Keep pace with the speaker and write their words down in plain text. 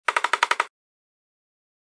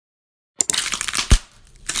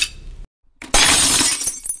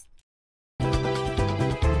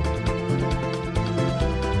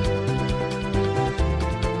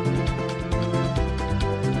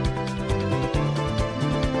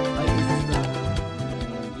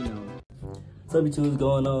What's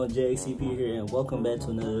going on? JXCP here, and welcome back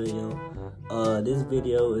to another video. This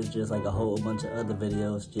video is just like a whole bunch of other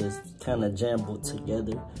videos, just kind of jumbled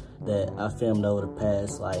together that I filmed over the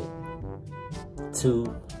past like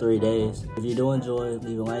 2-3 days. If you do enjoy,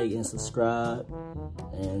 leave a like and subscribe,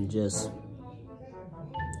 and just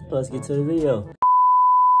let's get to the video.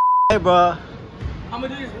 Hey, bro. I'm gonna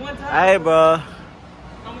do this one time. Hey, bro.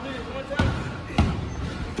 I'm gonna do this one time.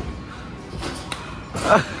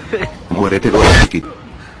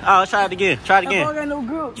 Oh, try it again. Try it That again. ball got no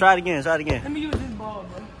grip. Try it again. Try it again. Let me use this ball,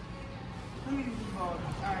 bro. Let me use this ball. All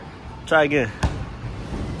right. Try again.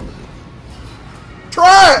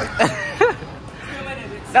 Try it! Still like that,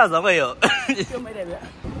 bitch. That was a way up. Still make that, bitch.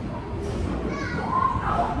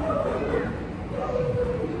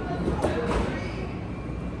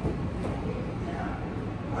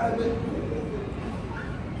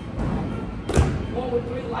 One with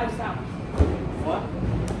 3 lifestyles. What?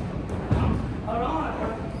 Hold on, bro.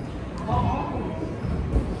 Hold on.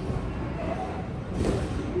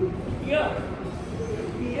 Yeah.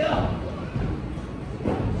 Yeah.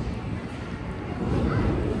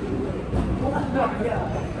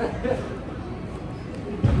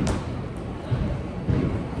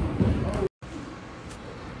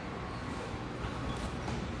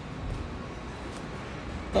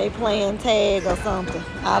 They playing tag or something.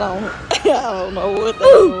 I don't know what they're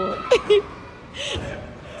doing.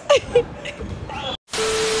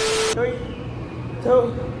 3, 2,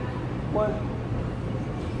 1.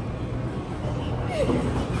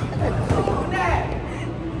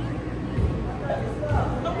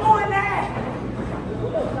 I'm doing that.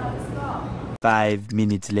 5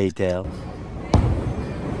 minutes later.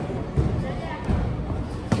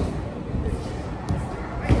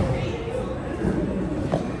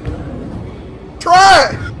 Try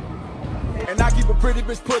it! And I keep a pretty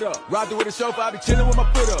bitch put up. Ride with a chauffeur, I be chilling with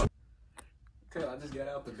my foot up. I just got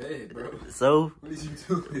out the bed, bro. So, What did you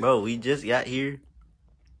do? bro, we just got here.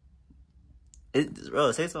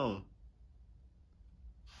 Bro, say something.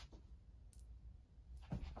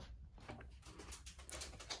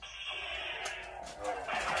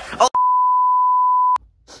 Oh!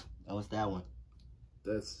 Oh, what's that one?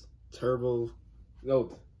 That's Turbo.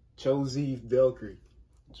 No, Chosy Valkyrie.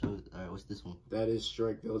 Alright, what's this one? That is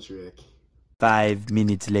Strike Beltriak. 5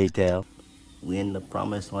 minutes later. We in the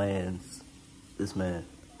promised lands. This man.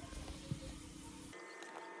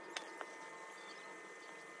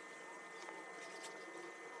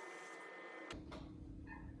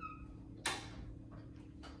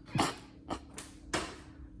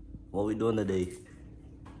 What we doing today?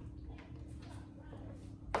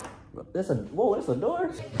 That's a door. I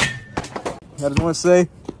just want to say,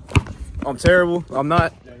 I'm terrible. I'm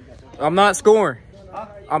not scoring.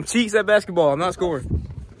 I'm cheats at basketball. I'm not scoring.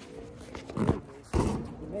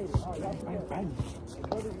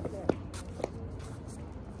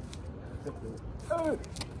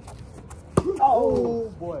 Oh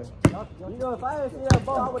boy. You know, if I didn't see that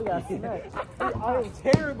ball, I would have got smacked. I am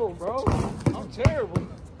terrible, bro. I'm terrible.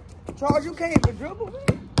 Charles, you can't even dribble,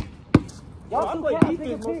 man. Y'all play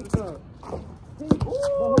defense most of the time.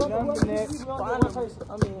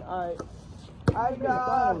 Alright. I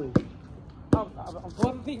got.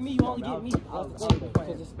 Whoever pick me, you only get me.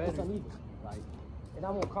 Because it's better. Like, and I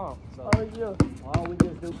won't come. So. Oh, yeah. All we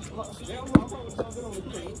just do.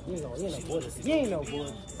 You ain't no boy.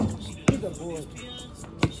 He's a boy.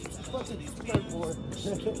 Fucking third boy.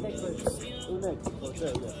 Next person. Who next? Oh, sure,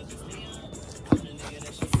 yeah.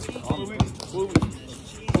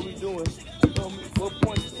 What we doing? What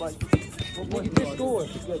points, like, what points? Just score.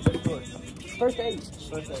 Yeah, just score. First 8.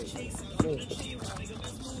 Yeah.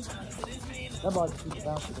 That ball just keeps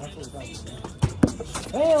bouncing. That's what it's like.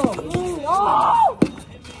 Damn! Oh!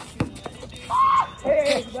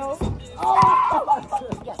 There you go. Oh!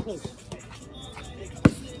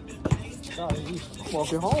 I'm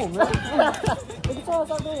walking home, man. Look at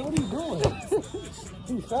Charles out there. What are you doing?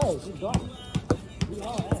 He's fast. He's gone. He's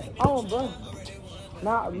all right. Oh, bro.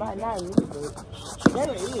 Not really, bro. That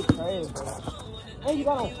is crazy, bro. Hey, you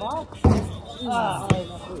got on 5?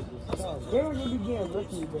 They were going to be getting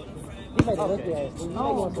lucky, but he made a lucky ass.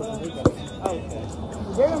 No, bro. Okay.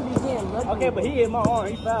 They're going to be getting lucky. Okay, but he hit my arm.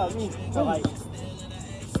 He fouled me. So, like,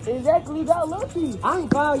 exactly, you got lucky. I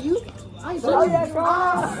ain't fouled you. I ain't fouled you.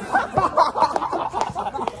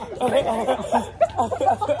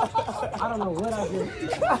 I don't know what I did.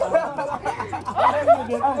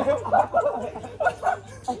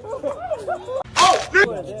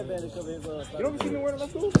 You don't see me wearing my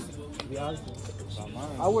school? Be honest.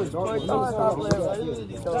 I wear dark. No,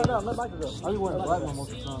 let Michael go. I be wearing a black one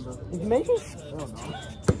most of the time, bro. Did you make it? Hell no.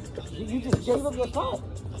 You just gave up your spot.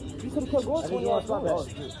 You could have kept going 20 yards from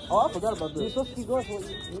that. Oh, I forgot about You're this. supposed to keep going 20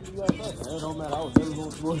 yards from that. It don't matter. I was never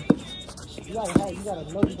going to score. You gotta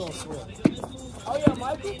know you're gonna score. Oh, yeah,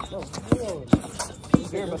 Michael? No,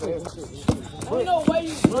 Here, but there. ain't no way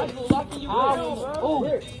you locking you down, bro. Oh,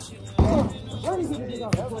 here. Where did he get this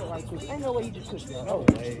on that foot right quick? Ain't no way you just took that. No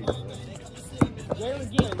way. There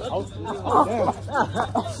again.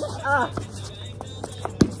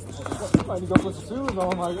 You might need to go put some shoes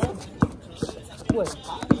on, my God. What?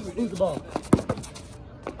 Lose the ball.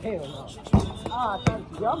 Hell no.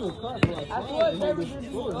 Yeah, I'm in the car for like I thought they were just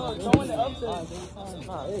throwing it up there.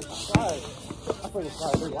 Nah, it's fire. I think it's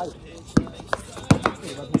fire. They're white.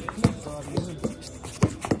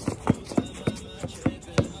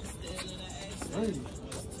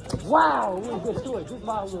 Wow, really good to it. Just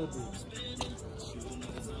by a little bit.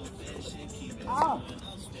 Ah!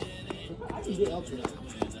 I can get up there.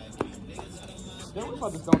 Then what if I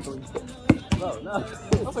just dunked on you? Bro, no. I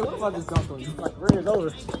was like, what if I just dunked on you? Like, ring is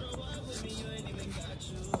over.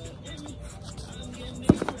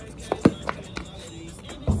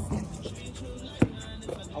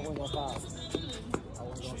 I wasn't gonna foul.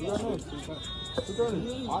 You got no. Who got it?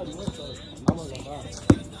 I wasn't gonna foul.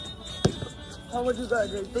 How much is that,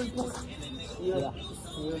 Greg? 3 points? Yeah.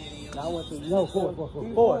 Now I went to, no, four.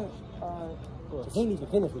 He needs to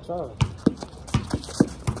finish with Charles.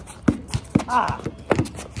 Ah!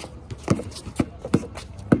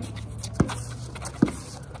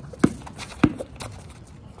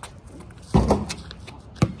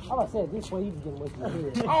 I said this way he was getting away from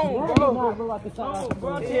here. Oh, That bro. did not look like a shot.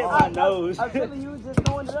 bro. Yeah, I know. I feel like you was just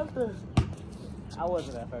throwing it up there. I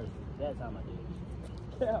wasn't at first. That time I did.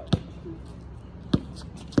 Yeah.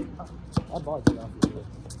 That ball get off your head.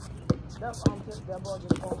 That ball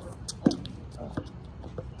just over.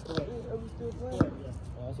 Are we still playing?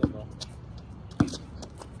 Oh, that's your ball.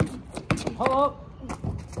 Hold up.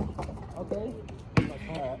 Okay.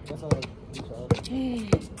 Alright, that's all.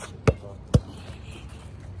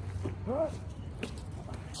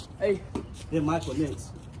 Hey. Then Michael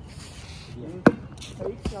next.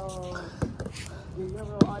 Hey, Sean. You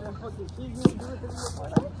remember all that fucking shit you was doing to me?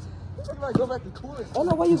 You like go back to court. Ain't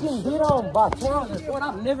no way you getting hit on by Charles.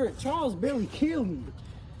 Charles barely killed me.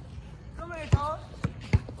 Come here, Charles.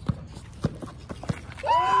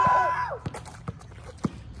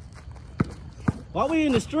 Why we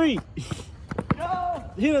in the street? No.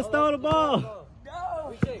 He done stole the ball. No.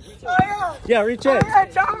 Recheck. Oh, yeah. Yeah, recheck. Yeah,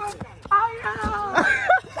 Charles. Oh, yeah.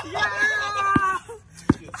 Yeah.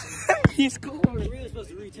 He scored. We're really supposed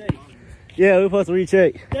to retake. Yeah, we're supposed to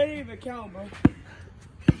recheck. They didn't even count, bro.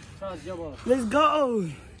 Charles, your ball. Let's go.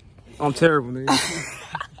 I'm terrible, nigga.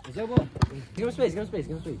 It's your ball. Give him space. Come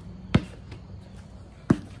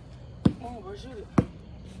on, bro, shoot it.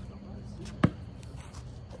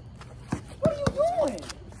 What are you doing?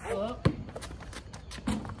 Hello?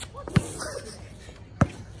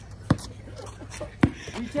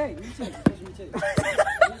 Retake.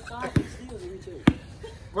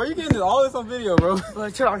 Bro, you getting all this on video, bro.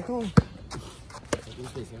 Like, Charles, come on.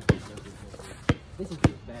 This is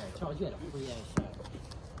bad. Charles, you had a free ass shot.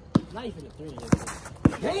 Not even a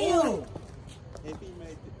 3. Damn!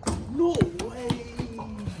 No way.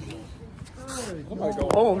 I'm gonna go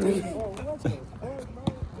home, nigga.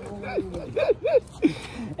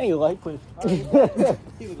 Ain't like push. I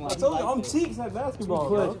told you, I'm cheeks at basketball,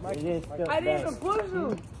 bro. I didn't even push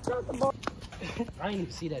him. I didn't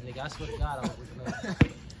even see that nigga. I swear to God,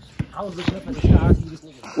 I was looking up at the sky. I see this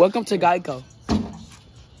nigga. Welcome to Geico.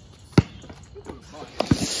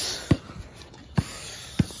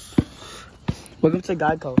 Welcome to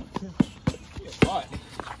Geico.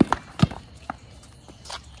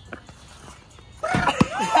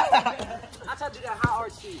 I tried to do that high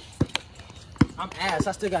arch shit. I'm ass.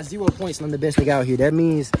 I still got 0 points and I'm the best nigga out here. That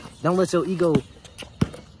means don't let your ego.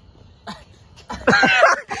 I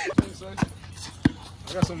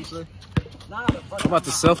got something to say. Nah, I'm about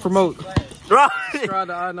to self-promote. Right. Try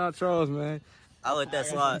the I Not Charles, man. I let that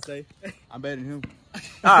slide. I'm better than him.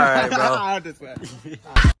 All right, bro. I'll just laugh.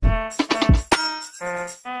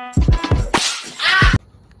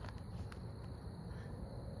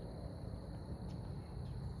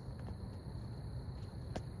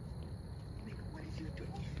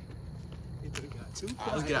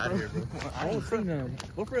 Let's get out of here, bro. I ain't seen him.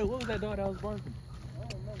 What was that dog that was barking?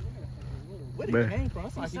 Where did he came from?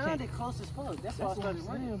 He sounded close as fuck. That's why I started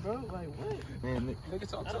running, bro. Like, what? Man, nigga,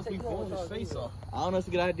 talk tough. We blowing his face off. I don't know if it's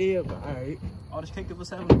a good idea, but all right. All this cake of us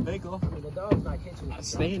having a bake off. The dog's not catching I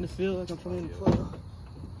stay in the field like I'm playing the club.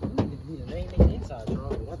 You need to name it inside, bro.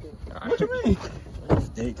 What you mean?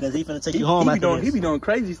 Because he finna take you home after this. He be doing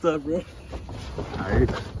crazy stuff, bro. Alright.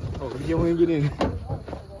 Oh, let me get one and get in.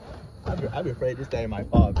 I be afraid this thing might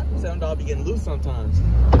fall. Some dog be getting loose sometimes.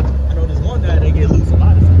 I know there's one guy that get loose a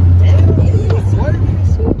lot of times. Damn, he's swerving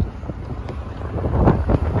and shit.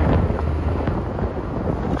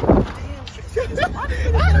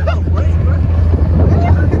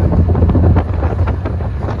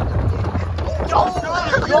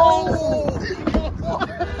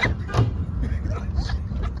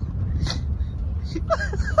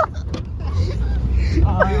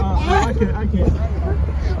 I can't.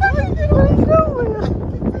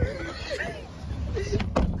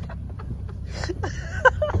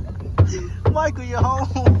 Michael, you're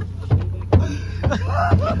home.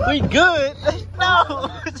 We good.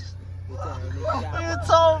 No. What you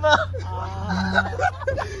talking about?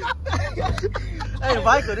 Hey,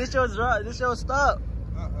 Michael, this your drop. This your stop.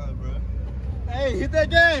 Bro. Hey, hit that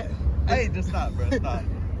gas. Hey, just stop, bro. Stop.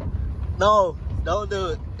 No, don't do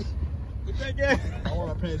it. Hit that gas. I want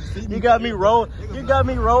my parents to see me. You got me rolling. You got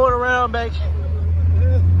me rolling around back.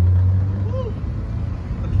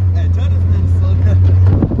 Hey, tell this man to slow down.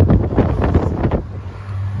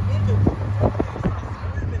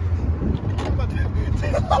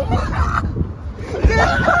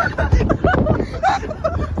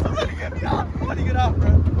 Somebody get out, bro.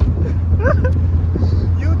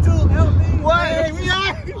 YouTube, help me. What? Hey, we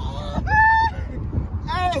are.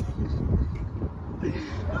 Hey.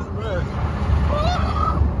 Bro.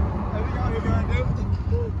 Hey, we out here, goddamn.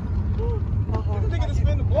 This nigga just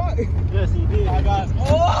spin the block. Yes, he did. I got.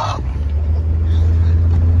 Oh.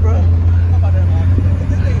 Bro. How about that, man?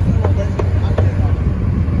 This nigga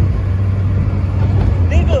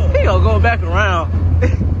nigga. He gonna go back around.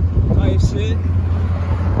 Type shit.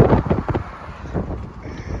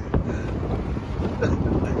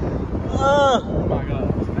 Oh my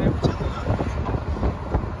god.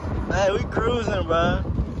 Hey, we cruising, bro.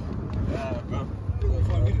 Yeah, bro.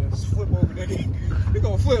 We gonna flip over there. We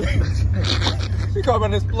gonna flip. We call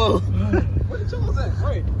about this flow. Where the child's at?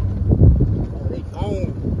 Right. Oh, they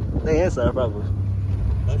gone. They inside, probably.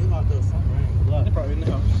 Oh, they locked up somewhere. They probably in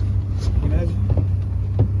the house. Imagine.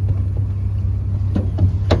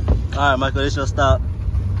 All right, Michael, this your stop.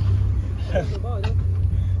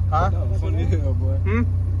 Huh? Funny hell, boy. Hmm?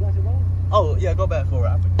 Oh, yeah, go back for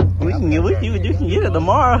it. You can get it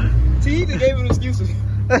tomorrow. See, he just gave him excuses.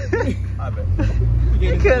 I bet.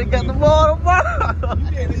 You could have got the ball tomorrow.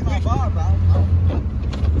 You gave him my bar, bro.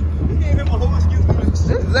 You gave him a whole excuse.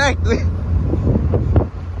 Exactly.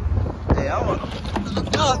 Hey, I'm a...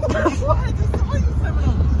 Why is this? Why you sipping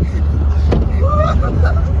on?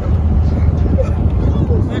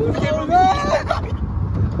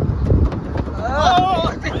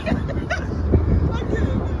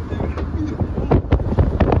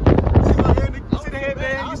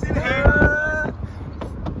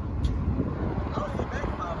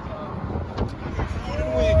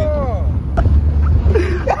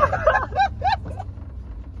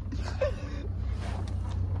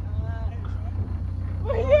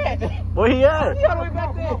 Where he at? He all the way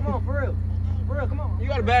back there. Come on, for real. For real, come on. You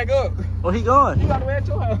gotta back up. Where he going? He all the way at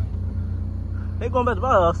your house. They going back to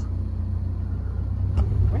my house.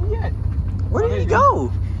 Where he at? Where did he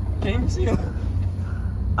go? Can't even see him.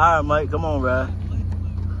 All right, Mike, come on, bro.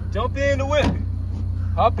 Jump in the whip.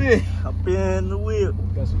 Hop in. Hop in the whip.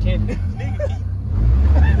 Got some candy.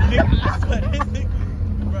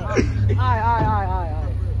 Alright.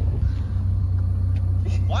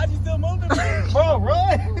 Why'd you still moving, bro? Bro,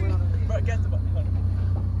 run! Bro, get the ball.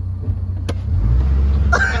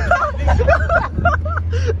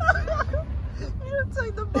 You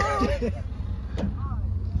take the ball.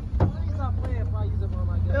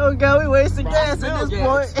 Oh God, we wasting gas at this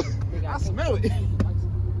point. I smell it.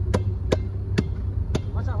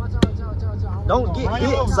 Don't get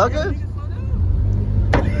hit, sucker.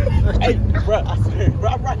 Hey, bro, I swear, bro,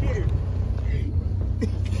 I'm right here.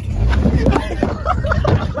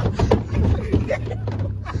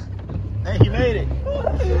 Hey, he made it.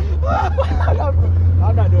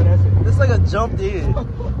 I'm not doing that shit. It's like a jumped in. Bro,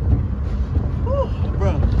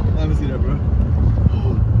 let me see that, bro.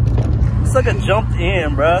 It's like a jumped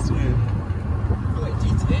in, bro. I feel like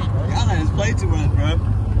GTA, bro. Y'all just play too much, bro.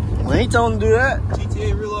 We ain't told him to do that.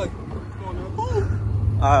 GTA real life. Come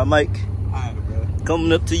on, All right, Mike. Alright, bro.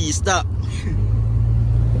 Coming up to you, stop.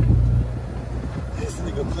 This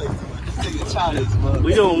nigga play too much. This nigga childish, bro.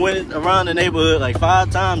 We done went around the neighborhood like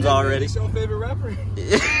 5 times already. What's your favorite rapper?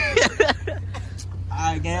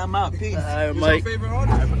 Alright, gang, I'm out. Peace. All right, What's Mike. your favorite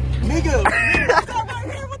artist? Nigga, stop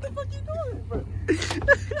right here. What the fuck you doing, bro?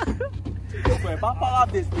 If I fall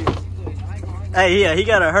off this bitch. Hey, yeah, he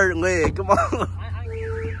got a hurt leg. Come on.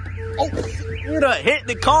 Oh, you done hit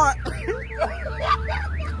the car.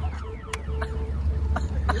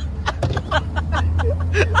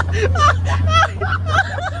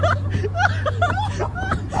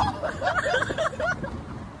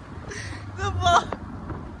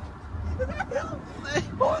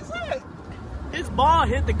 His ball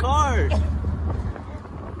hit the car.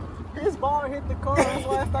 His ball hit the car, that's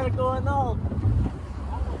why I started going off.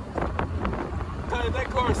 Hey, that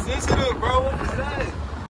car's sensitive, bro. What was that?